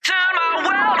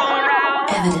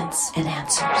Evidence and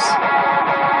Answers.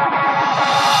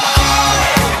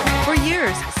 For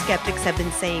years, skeptics have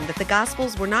been saying that the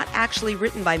Gospels were not actually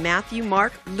written by Matthew,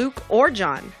 Mark, Luke, or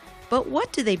John. But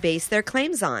what do they base their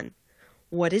claims on?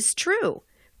 What is true?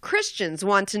 Christians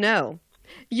want to know.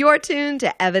 You're tuned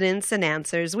to Evidence and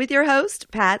Answers with your host,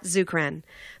 Pat Zucran.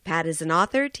 Pat is an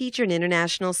author, teacher, and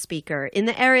international speaker in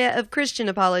the area of Christian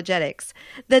apologetics,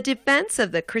 the defense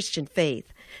of the Christian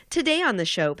faith. Today on the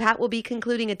show, Pat will be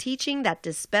concluding a teaching that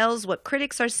dispels what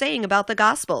critics are saying about the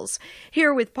Gospels.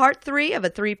 Here with part 3 of a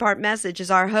 3-part message is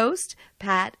our host,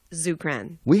 Pat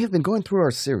Zucran. We have been going through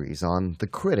our series on the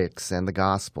critics and the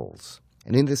Gospels.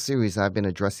 And in this series, I've been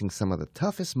addressing some of the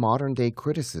toughest modern-day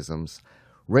criticisms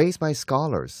raised by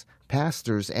scholars,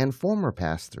 pastors, and former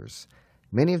pastors.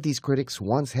 Many of these critics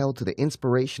once held to the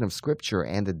inspiration of Scripture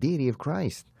and the deity of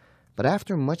Christ. But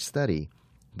after much study,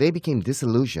 they became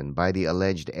disillusioned by the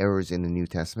alleged errors in the New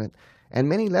Testament, and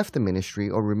many left the ministry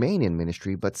or remain in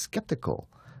ministry but skeptical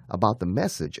about the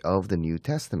message of the New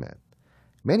Testament.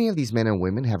 Many of these men and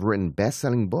women have written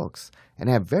best-selling books and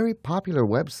have very popular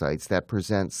websites that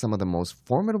present some of the most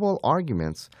formidable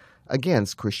arguments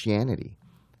against Christianity.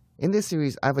 In this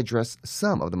series, I've addressed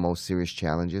some of the most serious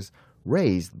challenges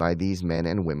raised by these men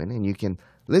and women, and you can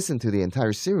listen to the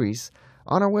entire series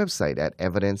on our website at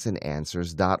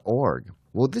evidenceandanswers.org.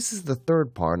 Well, this is the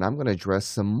third part, and I'm going to address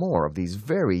some more of these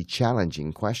very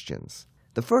challenging questions.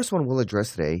 The first one we'll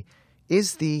address today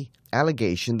is the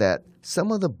allegation that some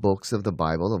of the books of the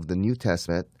Bible, of the New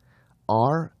Testament,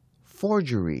 are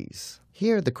forgeries.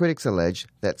 Here, the critics allege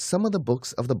that some of the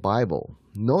books of the Bible,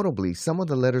 notably some of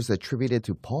the letters attributed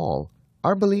to Paul,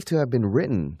 are believed to have been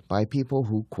written by people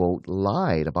who, quote,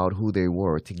 lied about who they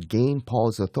were to gain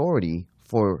Paul's authority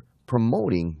for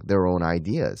promoting their own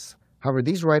ideas. However,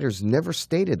 these writers never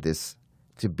stated this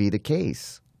to be the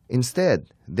case.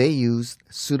 Instead, they used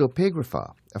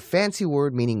pseudepigrapha, a fancy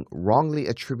word meaning wrongly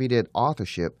attributed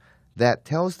authorship that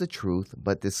tells the truth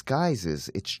but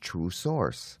disguises its true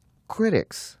source.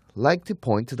 Critics like to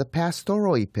point to the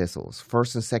pastoral epistles,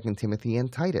 1st and 2nd Timothy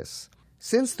and Titus.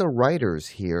 Since the writers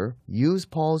here use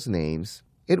Paul's names,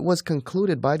 it was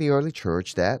concluded by the early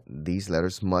church that these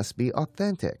letters must be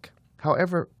authentic.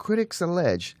 However, critics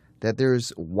allege that there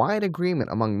is wide agreement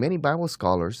among many Bible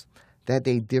scholars that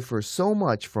they differ so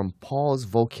much from Paul's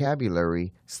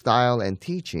vocabulary, style, and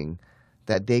teaching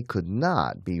that they could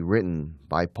not be written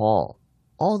by Paul.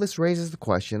 All this raises the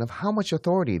question of how much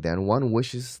authority then one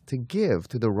wishes to give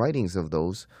to the writings of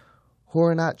those who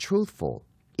are not truthful,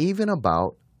 even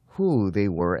about who they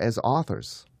were as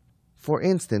authors. For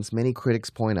instance, many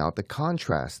critics point out the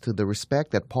contrast to the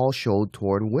respect that Paul showed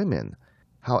toward women.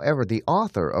 However, the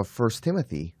author of 1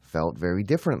 Timothy felt very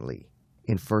differently.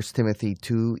 In 1 Timothy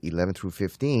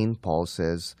 2:11-15, Paul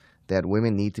says that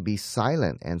women need to be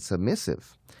silent and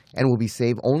submissive and will be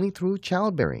saved only through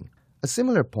childbearing. A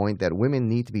similar point that women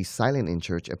need to be silent in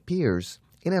church appears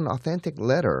in an authentic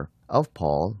letter of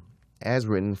Paul as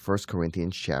written in 1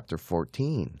 Corinthians chapter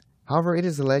 14. However, it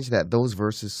is alleged that those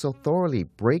verses so thoroughly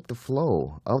break the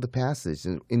flow of the passage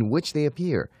in which they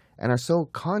appear and are so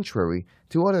contrary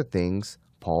to other things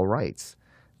Paul writes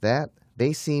that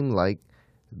they seem like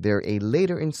they're a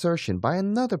later insertion by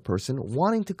another person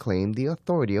wanting to claim the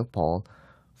authority of Paul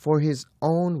for his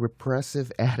own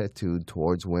repressive attitude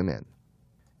towards women.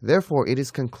 Therefore, it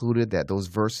is concluded that those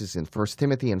verses in 1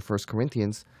 Timothy and 1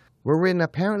 Corinthians were written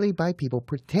apparently by people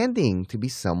pretending to be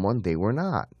someone they were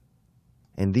not.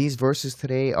 And these verses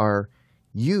today are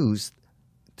used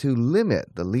to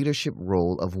limit the leadership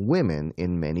role of women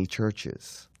in many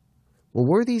churches. Well,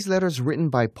 were these letters written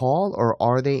by Paul, or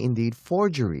are they indeed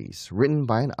forgeries written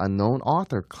by an unknown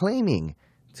author claiming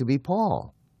to be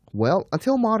Paul? Well,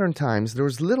 until modern times, there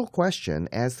was little question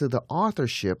as to the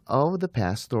authorship of the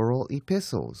pastoral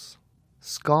epistles.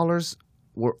 Scholars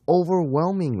were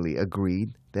overwhelmingly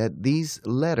agreed that these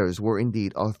letters were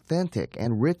indeed authentic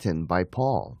and written by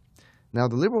Paul. Now,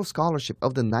 the liberal scholarship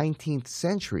of the 19th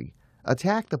century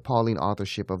attacked the Pauline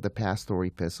authorship of the pastoral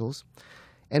epistles,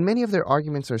 and many of their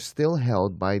arguments are still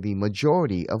held by the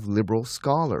majority of liberal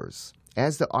scholars,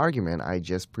 as the argument I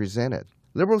just presented.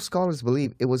 Liberal scholars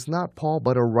believe it was not Paul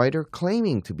but a writer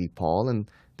claiming to be Paul,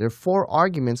 and there are 4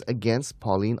 arguments against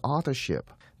Pauline authorship.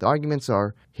 The arguments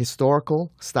are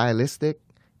historical, stylistic,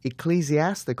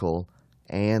 ecclesiastical,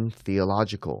 and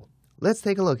theological. Let's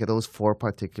take a look at those 4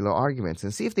 particular arguments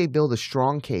and see if they build a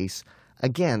strong case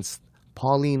against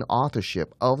Pauline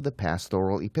authorship of the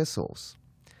pastoral epistles.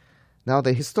 Now,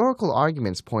 the historical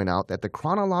arguments point out that the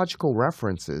chronological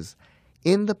references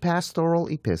in the pastoral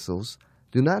epistles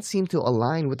do not seem to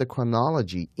align with the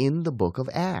chronology in the book of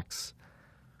Acts.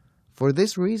 For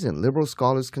this reason, liberal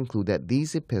scholars conclude that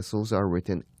these epistles are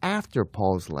written after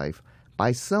Paul's life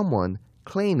by someone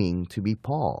claiming to be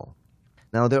Paul.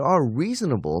 Now, there are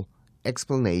reasonable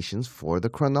explanations for the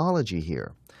chronology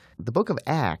here. The book of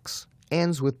Acts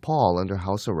ends with Paul under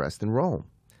house arrest in Rome.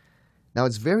 Now,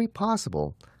 it's very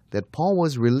possible that Paul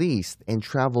was released and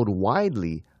traveled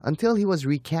widely until he was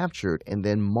recaptured and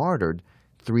then martyred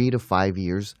 3 to 5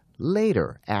 years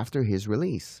later after his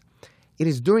release. It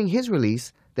is during his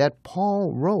release that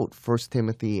Paul wrote 1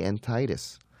 Timothy and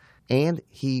Titus, and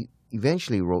he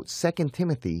eventually wrote 2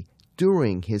 Timothy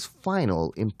during his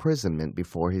final imprisonment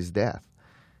before his death.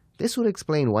 This would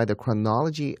explain why the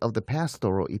chronology of the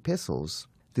pastoral epistles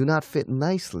do not fit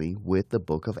nicely with the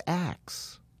book of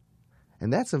Acts.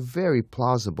 And that's a very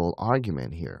plausible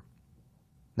argument here.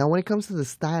 Now, when it comes to the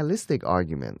stylistic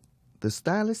argument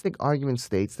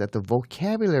states that the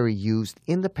vocabulary used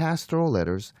in the pastoral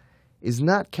letters is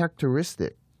not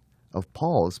characteristic of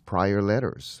Paul's prior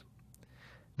letters.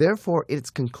 Therefore, it's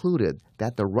concluded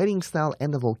that the writing style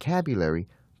and the vocabulary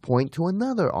point to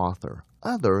another author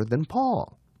other than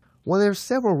Paul. Well, there are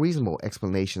several reasonable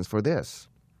explanations for this.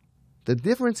 The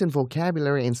difference in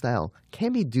vocabulary and style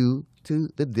can be due to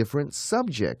the different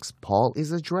subjects Paul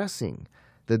is addressing,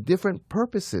 the different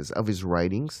purposes of his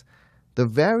writings, the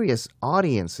various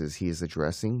audiences he is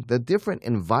addressing, the different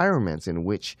environments in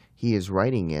which he is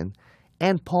writing in,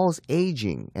 and Paul's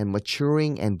aging and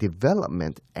maturing and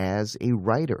development as a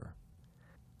writer.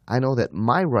 I know that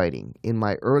my writing in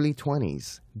my early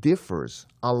 20s differs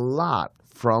a lot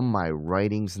from my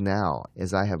writings now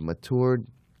as I have matured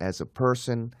as a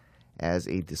person, as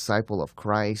a disciple of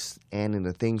Christ, and in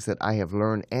the things that I have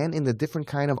learned, and in the different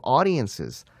kind of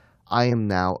audiences I am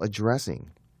now addressing.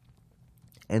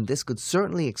 And this could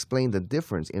certainly explain the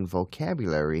difference in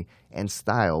vocabulary and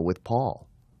style with Paul.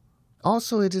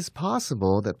 Also, it is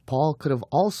possible that Paul could have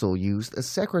also used a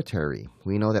secretary.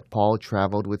 We know that Paul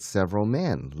traveled with several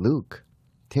men, Luke,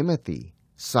 Timothy,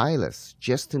 Silas,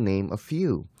 just to name a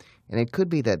few. And it could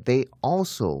be that they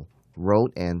also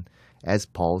wrote as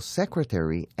Paul's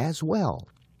secretary as well.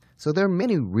 So there are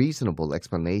many reasonable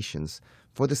explanations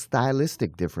for the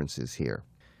stylistic differences here.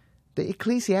 The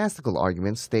ecclesiastical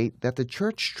arguments state that the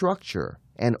church structure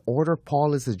and order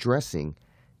Paul is addressing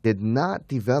did not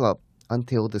develop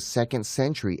until the 2nd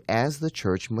century as the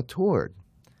church matured.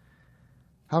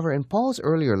 However, in Paul's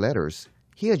earlier letters,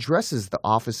 he addresses the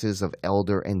offices of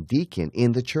elder and deacon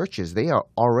in the churches. They are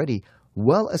already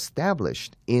well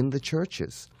established in the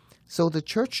churches. So the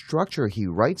church structure he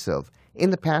writes of in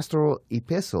the pastoral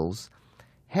epistles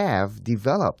have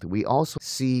developed. We also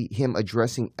see him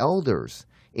addressing elders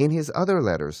in his other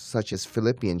letters, such as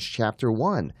Philippians chapter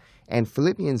 1. And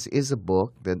Philippians is a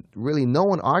book that really no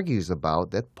one argues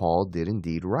about that Paul did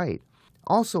indeed write.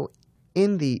 Also,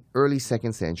 in the early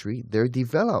 2nd century, there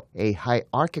developed a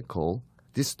hierarchical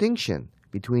distinction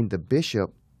between the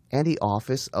bishop and the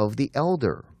office of the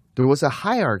elder. There was a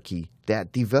hierarchy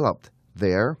that developed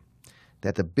there,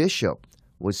 that the bishop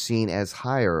was seen as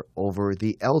higher over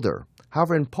the elder.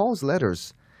 However, in Paul's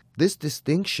letters, this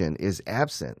distinction is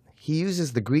absent. He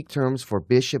uses the Greek terms for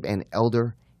bishop and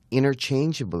elder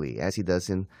interchangeably, as he does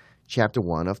in chapter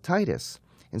 1 of Titus.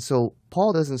 And so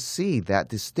Paul doesn't see that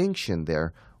distinction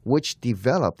there, which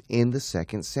developed in the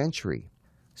 2nd century.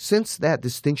 Since that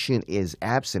distinction is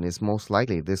absent, it's most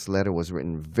likely this letter was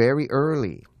written very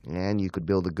early, and you could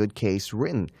build a good case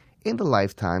written in the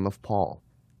lifetime of Paul.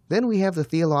 Then we have the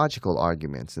theological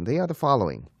arguments, and they are the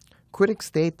following. Critics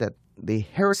state that the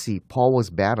heresy Paul was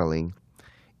battling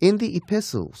in the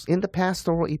epistles, in the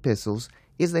pastoral epistles,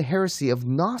 is the heresy of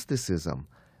Gnosticism,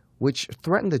 which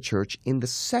threatened the church in the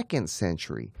 2nd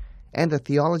century, and the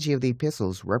theology of the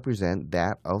epistles represent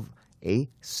that of a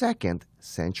 2nd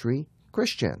century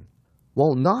Christian.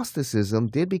 Well, Gnosticism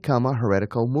did become a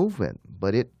heretical movement,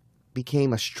 but it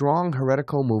became a strong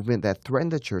heretical movement that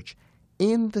threatened the church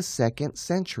in the 2nd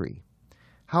century.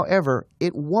 However,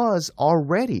 it was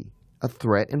already a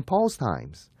threat in Paul's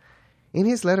times. In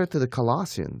his letter to the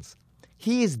Colossians,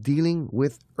 he is dealing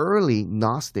with early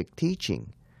Gnostic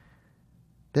teaching.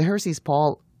 The heresies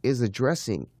Paul is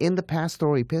addressing in the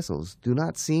pastoral epistles do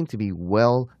not seem to be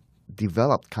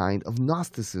well-developed kind of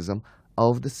Gnosticism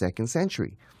of the 2nd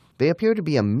century. They appear to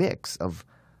be a mix of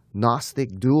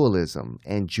Gnostic dualism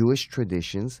and Jewish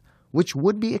traditions, which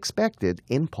would be expected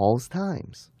in Paul's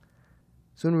times.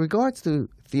 So in regards to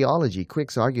theology,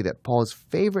 critics argue that Paul's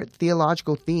favorite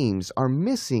theological themes are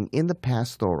missing in the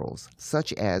pastorals,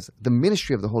 such as the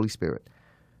ministry of the Holy Spirit,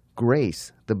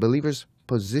 grace, the believer's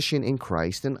position in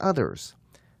Christ, and others.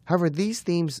 However, these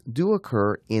themes do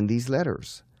occur in these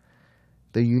letters.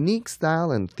 The unique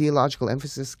style and theological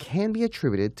emphasis can be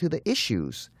attributed to the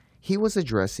issues he was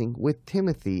addressing with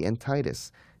Timothy and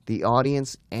Titus, the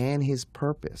audience and his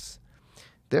purpose.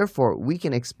 Therefore, we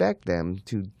can expect them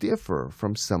to differ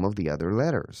from some of the other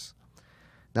letters.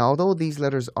 Now, although these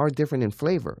letters are different in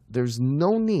flavor, there's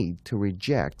no need to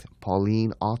reject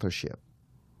Pauline authorship.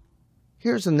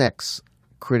 Here's the next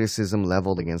criticism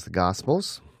leveled against the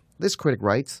Gospels. This critic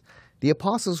writes, "The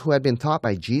apostles who had been taught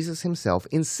by Jesus himself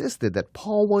insisted that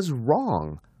Paul was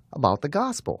wrong about the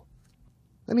Gospel."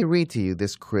 Let me read to you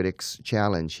this critic's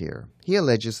challenge here. He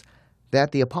alleges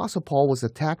that the Apostle Paul was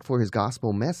attacked for his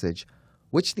gospel message,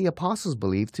 which the apostles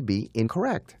believed to be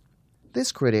incorrect.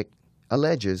 This critic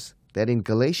alleges that in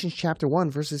Galatians chapter 1,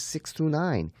 verses 6 through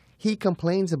 9, he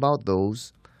complains about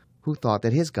those who thought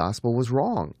that his gospel was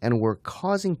wrong and were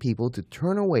causing people to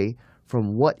turn away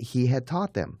from what he had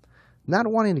taught them. Not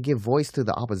wanting to give voice to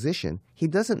the opposition, he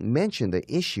doesn't mention the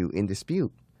issue in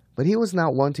dispute. But he was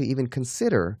not one to even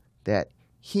consider that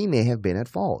he may have been at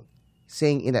fault,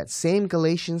 saying in that same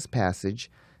Galatians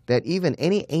passage that even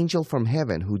any angel from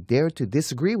heaven who dared to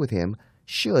disagree with him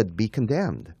should be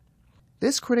condemned.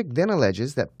 This critic then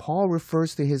alleges that Paul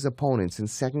refers to his opponents in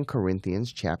 2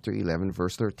 Corinthians chapter 11,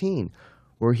 verse 13,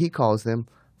 where he calls them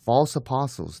false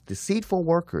apostles, deceitful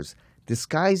workers,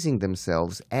 disguising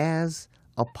themselves as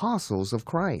apostles of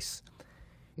Christ.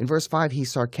 In verse 5, he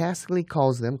sarcastically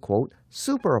calls them, quote,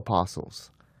 super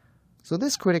apostles. So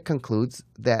this critic concludes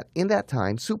that in that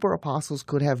time, super apostles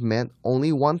could have meant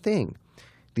only one thing,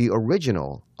 the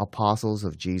original apostles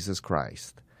of Jesus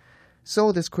Christ.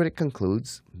 So this critic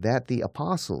concludes that the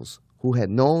apostles who had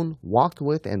known, walked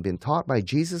with, and been taught by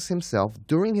Jesus himself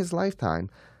during his lifetime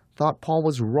thought Paul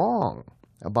was wrong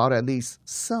about at least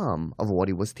some of what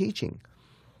he was teaching.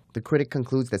 The critic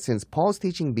concludes that since Paul's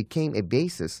teaching became a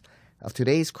basis of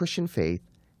today's Christian faith,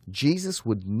 Jesus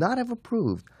would not have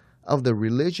approved of the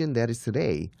religion that is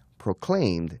today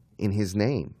proclaimed in his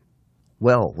name.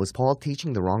 Well, was Paul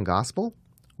teaching the wrong gospel?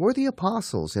 Were the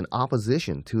apostles in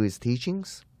opposition to his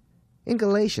teachings? In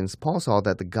Galatians, Paul saw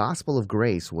that the gospel of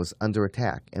grace was under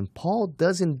attack, and Paul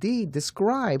does indeed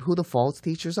describe who the false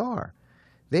teachers are.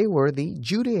 They were the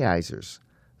Judaizers,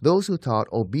 those who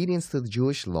taught obedience to the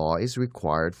Jewish law is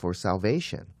required for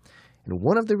salvation. And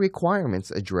one of the requirements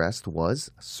addressed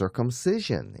was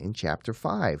circumcision. In chapter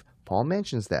 5, Paul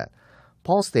mentions that.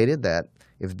 Paul stated that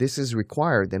if this is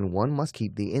required, then one must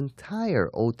keep the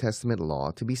entire Old Testament law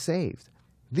to be saved.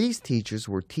 These teachers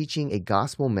were teaching a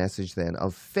gospel message then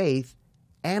of faith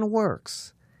and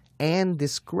works, and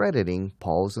discrediting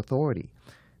Paul's authority.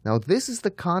 Now, this is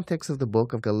the context of the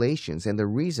book of Galatians and the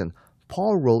reason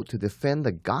Paul wrote to defend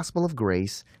the gospel of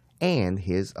grace and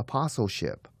his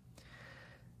apostleship.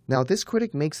 Now, this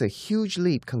critic makes a huge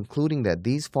leap concluding that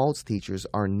these false teachers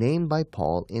are named by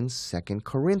Paul in 2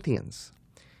 Corinthians.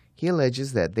 He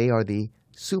alleges that they are the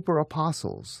super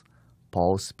apostles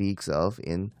Paul speaks of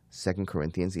in 2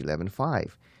 Corinthians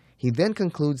 11:5. He then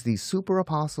concludes these super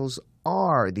apostles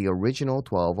are the original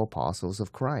 12 apostles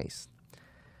of Christ.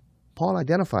 Paul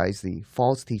identifies the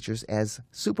false teachers as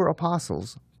super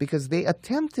apostles because they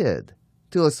attempted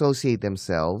to associate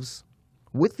themselves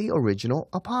with the original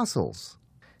apostles.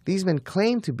 These men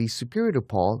claim to be superior to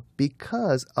Paul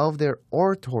because of their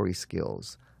oratory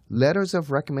skills, letters of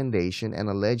recommendation, and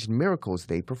alleged miracles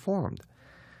they performed.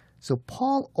 So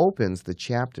Paul opens the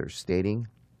chapter stating,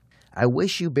 "I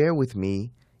wish you bear with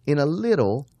me in a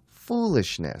little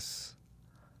foolishness."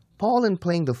 Paul, in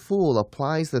playing the fool,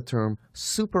 applies the term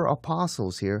super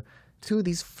apostles here to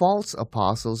these false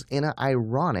apostles in an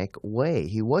ironic way.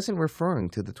 He wasn't referring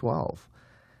to the 12.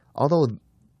 Although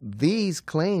these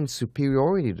claimed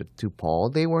superiority to Paul,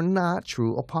 they were not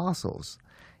true apostles.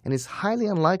 And it's highly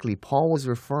unlikely Paul was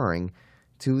referring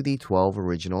to the 12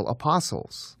 original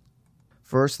apostles.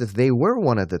 First, if they were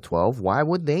one of the 12, why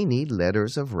would they need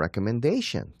letters of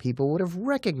recommendation? People would have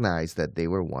recognized that they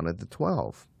were one of the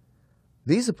 12.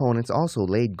 These opponents also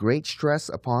laid great stress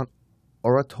upon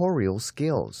oratorial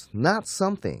skills, not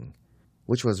something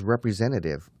which was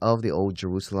representative of the old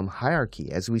Jerusalem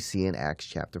hierarchy, as we see in Acts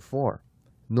chapter 4.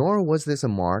 Nor was this a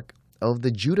mark of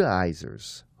the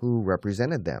Judaizers who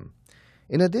represented them.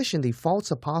 In addition, the false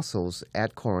apostles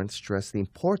at Corinth stressed the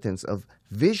importance of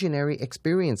visionary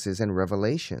experiences and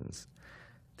revelations,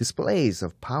 displays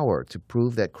of power to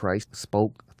prove that Christ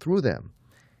spoke through them,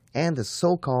 and the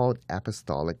so-called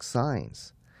apostolic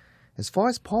signs. As far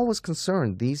as Paul was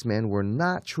concerned, these men were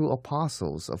not true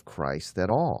apostles of Christ at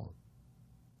all.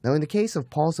 Now, in the case of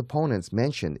Paul's opponents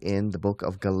mentioned in the book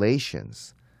of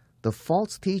Galatians, the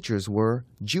false teachers were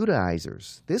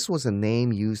Judaizers. This was a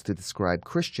name used to describe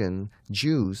Christian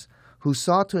Jews who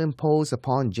sought to impose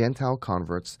upon Gentile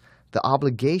converts the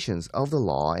obligations of the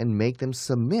law and make them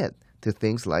submit to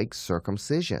things like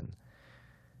circumcision.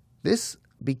 This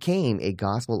became a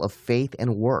gospel of faith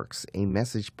and works, a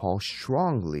message Paul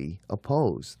strongly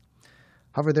opposed.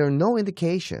 However, there are no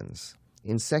indications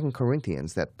in 2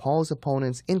 Corinthians that Paul's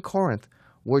opponents in Corinth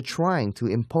were trying to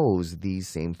impose these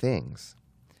same things.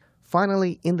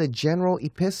 Finally, in the general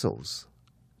epistles,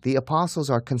 the apostles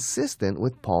are consistent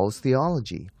with Paul's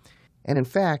theology. And in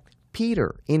fact,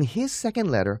 Peter, in his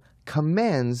second letter,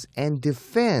 commends and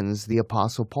defends the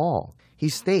apostle Paul. He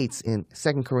states in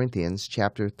 2 Corinthians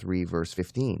chapter 3, verse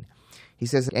 15, he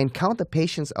says, "And count the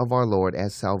patience of our Lord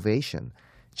as salvation,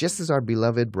 just as our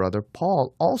beloved brother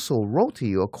Paul also wrote to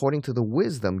you according to the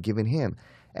wisdom given him,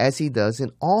 as he does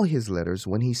in all his letters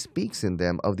when he speaks in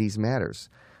them of these matters.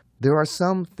 There are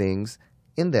some things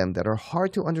in them that are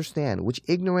hard to understand, which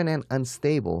ignorant and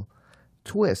unstable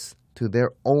twist to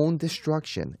their own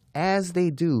destruction, as they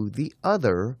do the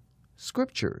other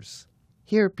scriptures."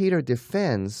 Here Peter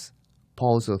defends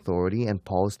Paul's authority and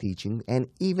Paul's teaching, and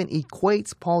even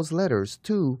equates Paul's letters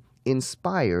to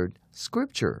inspired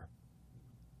scripture.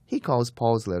 He calls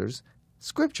Paul's letters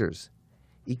scriptures,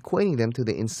 equating them to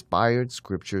the inspired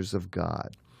scriptures of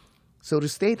God. So to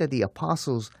state that the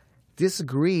apostles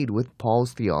disagreed with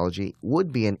Paul's theology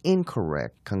would be an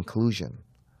incorrect conclusion.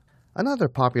 Another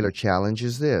popular challenge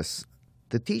is this: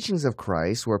 the teachings of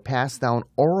Christ were passed down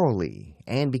orally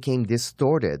and became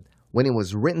distorted when it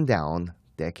was written down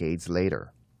decades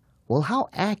later. Well, how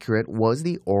accurate was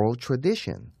the oral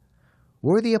tradition?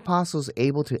 Were the apostles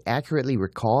able to accurately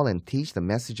recall and teach the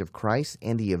message of Christ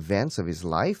and the events of his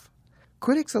life?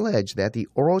 Critics allege that the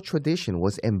oral tradition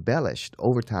was embellished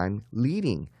over time,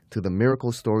 leading to the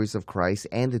miracle stories of Christ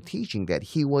and the teaching that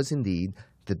he was indeed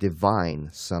the divine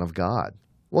Son of God.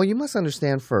 Well, you must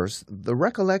understand first, the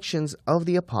recollections of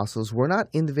the apostles were not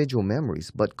individual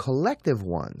memories, but collective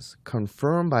ones,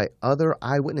 confirmed by other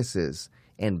eyewitnesses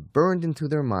and burned into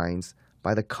their minds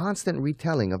by the constant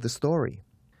retelling of the story.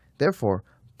 Therefore,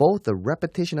 both the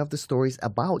repetition of the stories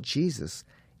about Jesus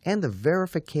and the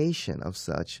verification of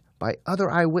such by other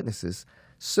eyewitnesses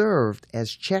served as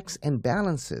checks and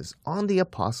balances on the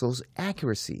apostles'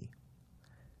 accuracy.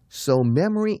 So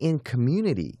memory in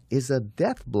community is a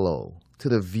death blow to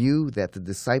the view that the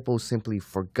disciples simply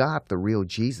forgot the real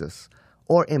Jesus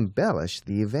or embellished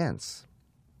the events.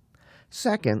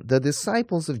 Second, the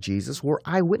disciples of Jesus were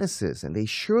eyewitnesses, and they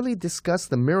surely discussed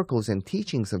the miracles and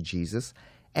teachings of Jesus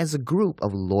as a group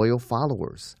of loyal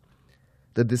followers.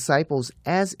 The disciples,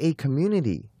 as a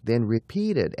community, then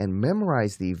repeated and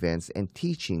memorized the events and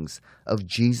teachings of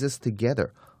Jesus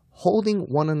together, holding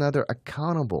one another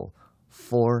accountable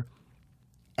for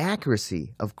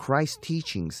accuracy of Christ's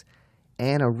teachings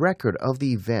and a record of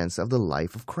the events of the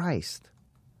life of Christ.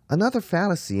 Another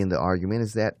fallacy in the argument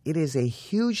is that it is a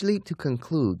huge leap to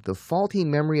conclude the faulty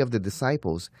memory of the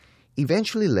disciples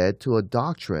eventually led to a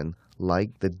doctrine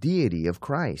like the deity of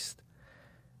Christ.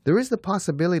 There is the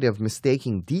possibility of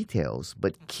mistaking details,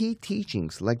 but key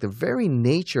teachings like the very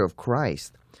nature of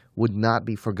Christ would not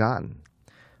be forgotten.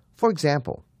 For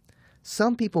example,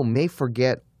 some people may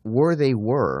forget where they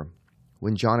were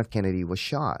when John F. Kennedy was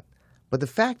shot, but the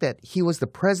fact that he was the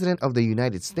President of the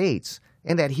United States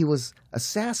and that he was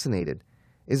assassinated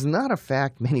is not a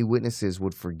fact many witnesses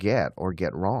would forget or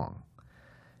get wrong.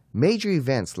 Major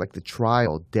events like the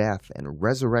trial, death, and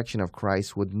resurrection of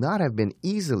Christ would not have been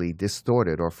easily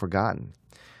distorted or forgotten.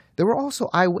 There were also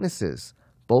eyewitnesses,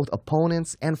 both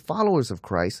opponents and followers of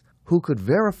Christ, who could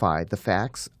verify the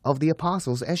facts of the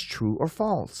apostles as true or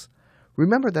false.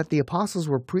 Remember that the apostles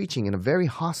were preaching in a very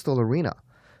hostile arena.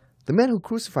 The men who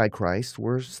crucified Christ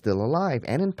were still alive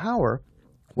and in power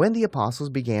when the apostles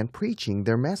began preaching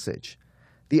their message.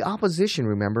 The opposition,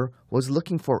 remember, was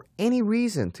looking for any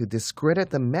reason to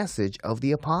discredit the message of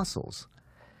the apostles.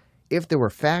 If there were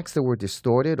facts that were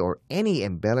distorted or any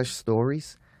embellished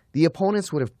stories, the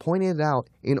opponents would have pointed it out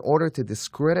in order to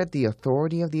discredit the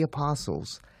authority of the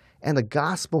apostles, and the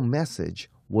gospel message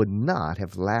would not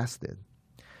have lasted.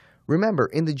 Remember,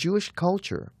 in the Jewish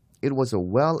culture, it was a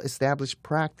well-established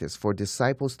practice for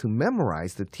disciples to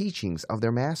memorize the teachings of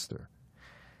their master.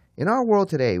 In our world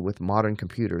today, with modern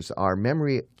computers, our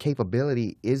memory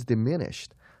capability is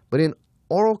diminished. But in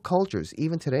oral cultures,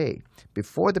 even today,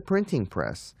 before the printing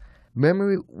press,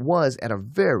 memory was at a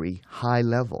very high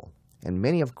level, and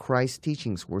many of Christ's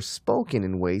teachings were spoken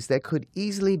in ways that could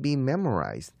easily be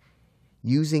memorized,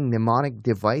 using mnemonic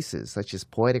devices such as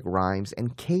poetic rhymes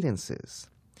and cadences.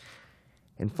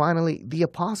 And finally, the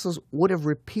apostles would have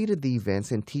repeated the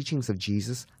events and teachings of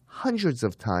Jesus hundreds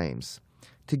of times,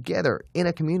 together in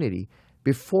a community,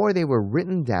 before they were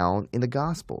written down in the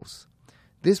Gospels.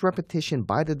 This repetition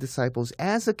by the disciples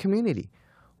as a community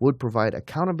would provide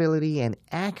accountability and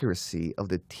accuracy of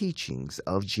the teachings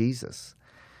of Jesus.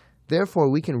 Therefore,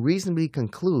 we can reasonably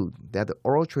conclude that the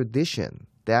oral tradition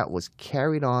that was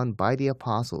carried on by the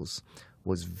apostles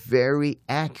was very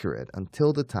accurate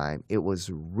until the time it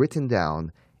was written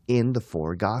down in the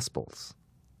 4 Gospels.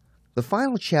 The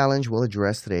final challenge we'll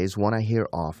address today is one I hear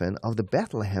often of the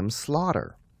Bethlehem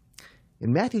slaughter.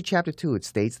 In Matthew chapter 2, it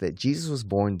states that Jesus was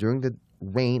born during the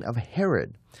reign of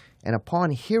Herod, and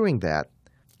upon hearing that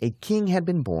a king had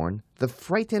been born, the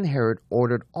frightened Herod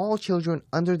ordered all children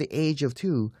under the age of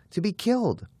 2 to be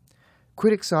killed.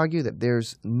 Critics argue that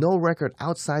there's no record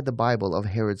outside the Bible of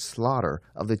Herod's slaughter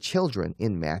of the children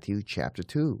in Matthew chapter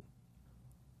 2.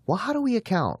 Well, how do we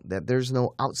account that there's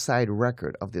no outside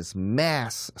record of this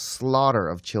mass slaughter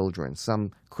of children?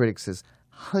 Some critics say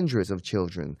hundreds of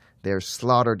children they're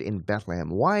slaughtered in Bethlehem.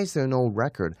 Why is there no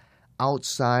record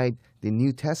outside the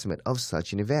New Testament of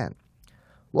such an event?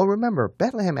 Well, remember,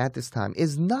 Bethlehem at this time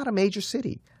is not a major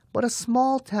city, but a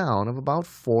small town of about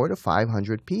 400 to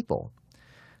 500 people.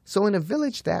 So in a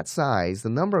village that size, the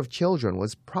number of children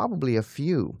was probably a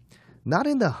few, not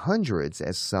in the hundreds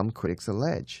as some critics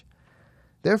allege.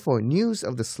 Therefore, news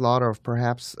of the slaughter of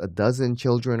perhaps a dozen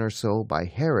children or so by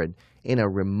Herod in a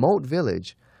remote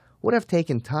village would have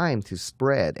taken time to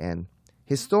spread, and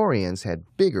historians had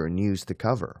bigger news to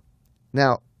cover.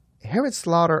 Now, Herod's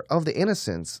slaughter of the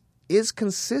innocents is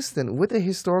consistent with the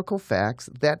historical facts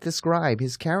that describe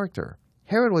his character.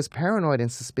 Herod was paranoid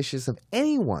and suspicious of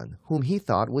anyone whom he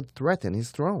thought would threaten his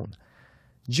throne.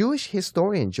 Jewish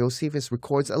historian Josephus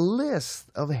records a list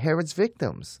of Herod's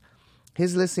victims.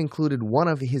 His list included one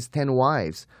of his 10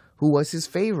 wives, who was his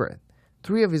favorite,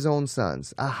 3 of his own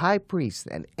sons, a high priest,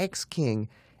 an ex-king,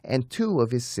 and 2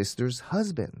 of his sister's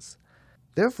husbands.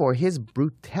 Therefore, his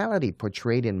brutality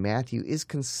portrayed in Matthew is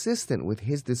consistent with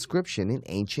his description in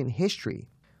ancient history.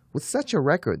 With such a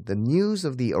record, the news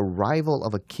of the arrival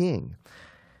of a king,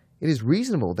 it is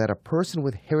reasonable that a person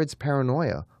with Herod's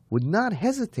paranoia would not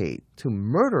hesitate to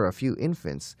murder a few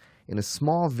infants in a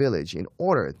small village in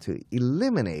order to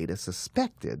eliminate a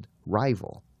suspected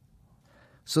rival.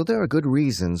 So there are good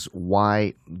reasons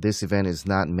why this event is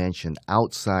not mentioned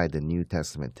outside the New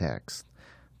Testament text.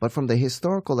 But from the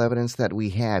historical evidence that we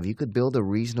have, you could build a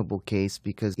reasonable case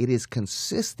because it is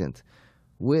consistent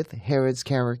with Herod's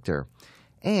character.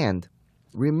 And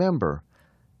remember,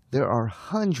 there are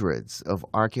hundreds of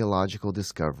archaeological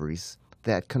discoveries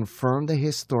that confirm the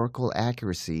historical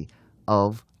accuracy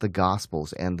of the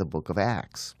Gospels and the book of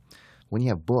Acts. When you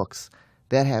have books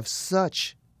that have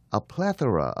such a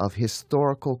plethora of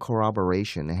historical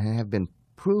corroboration and have been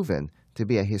proven to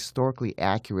be a historically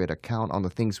accurate account on the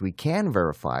things we can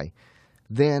verify,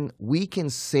 then we can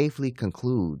safely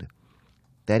conclude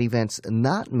that events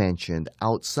not mentioned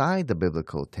outside the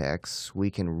biblical texts,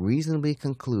 we can reasonably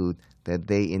conclude that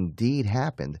they indeed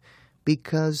happened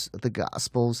because the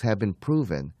Gospels have been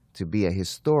proven to be a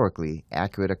historically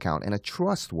accurate account and a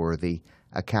trustworthy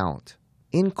account.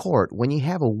 In court, when you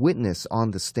have a witness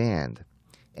on the stand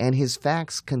and his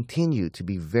facts continue to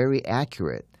be very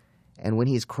accurate, and when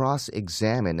he's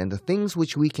cross-examined and the things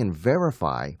which we can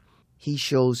verify, he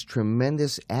shows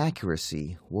tremendous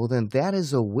accuracy, well then that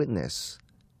is a witness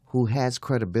who has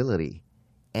credibility,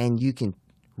 and you can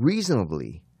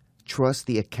reasonably trust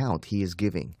the account he is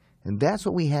giving. And that's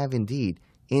what we have indeed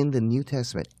in the New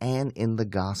Testament and in the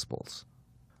Gospels.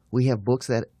 We have books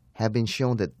that have been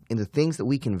shown that in the things that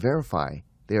we can verify,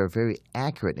 they are very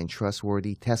accurate and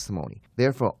trustworthy testimony.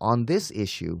 Therefore, on this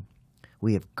issue,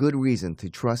 we have good reason to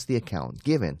trust the account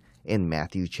given in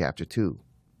Matthew chapter 2.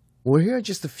 Well, here are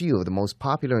just a few of the most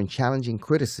popular and challenging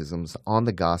criticisms on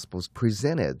the Gospels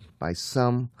presented by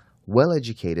some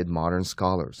well-educated modern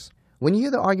scholars. When you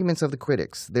hear the arguments of the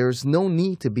critics, there is no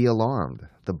need to be alarmed.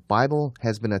 The Bible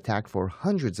has been attacked for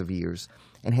hundreds of years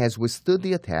and has withstood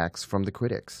the attacks from the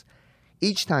critics.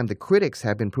 Each time the critics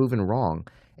have been proven wrong,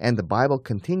 and the Bible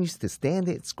continues to stand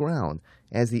its ground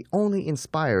as the only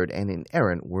inspired and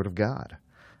inerrant Word of God.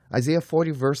 Isaiah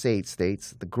 40 verse 8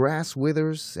 states, "The grass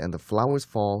withers and the flowers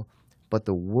fall, but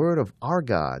the word of our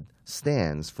God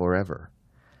stands forever."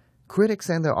 Critics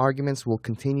and their arguments will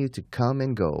continue to come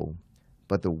and go,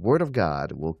 but the Word of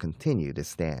God will continue to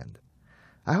stand.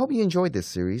 I hope you enjoyed this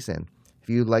series, and if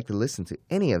you'd like to listen to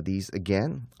any of these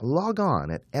again, log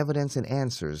on at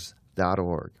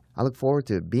evidenceandanswers.org. I look forward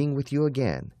to being with you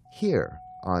again here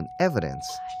on Evidence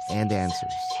and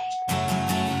Answers.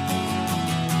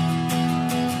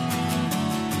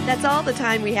 That's all the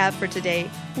time we have for today.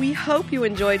 We hope you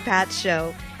enjoyed Pat's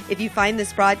show. If you find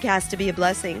this broadcast to be a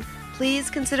blessing,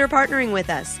 please consider partnering with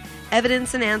us.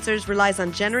 Evidence and Answers relies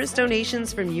on generous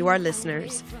donations from you, our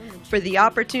listeners. For the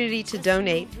opportunity to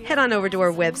donate, head on over to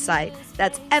our website.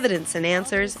 That's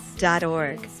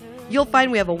evidenceandanswers.org. You'll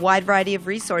find we have a wide variety of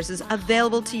resources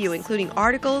available to you, including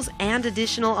articles and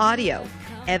additional audio.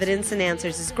 Evidence and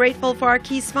Answers is grateful for our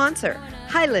key sponsor,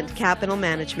 Highland Capital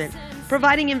Management,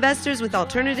 providing investors with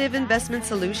alternative investment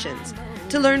solutions.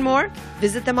 To learn more,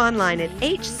 visit them online at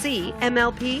hcmlp.com.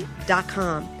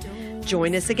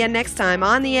 Join us again next time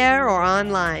on the air or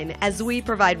online as we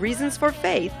provide reasons for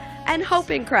faith and hope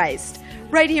in Christ,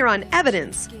 right here on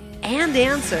Evidence and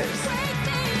Answers.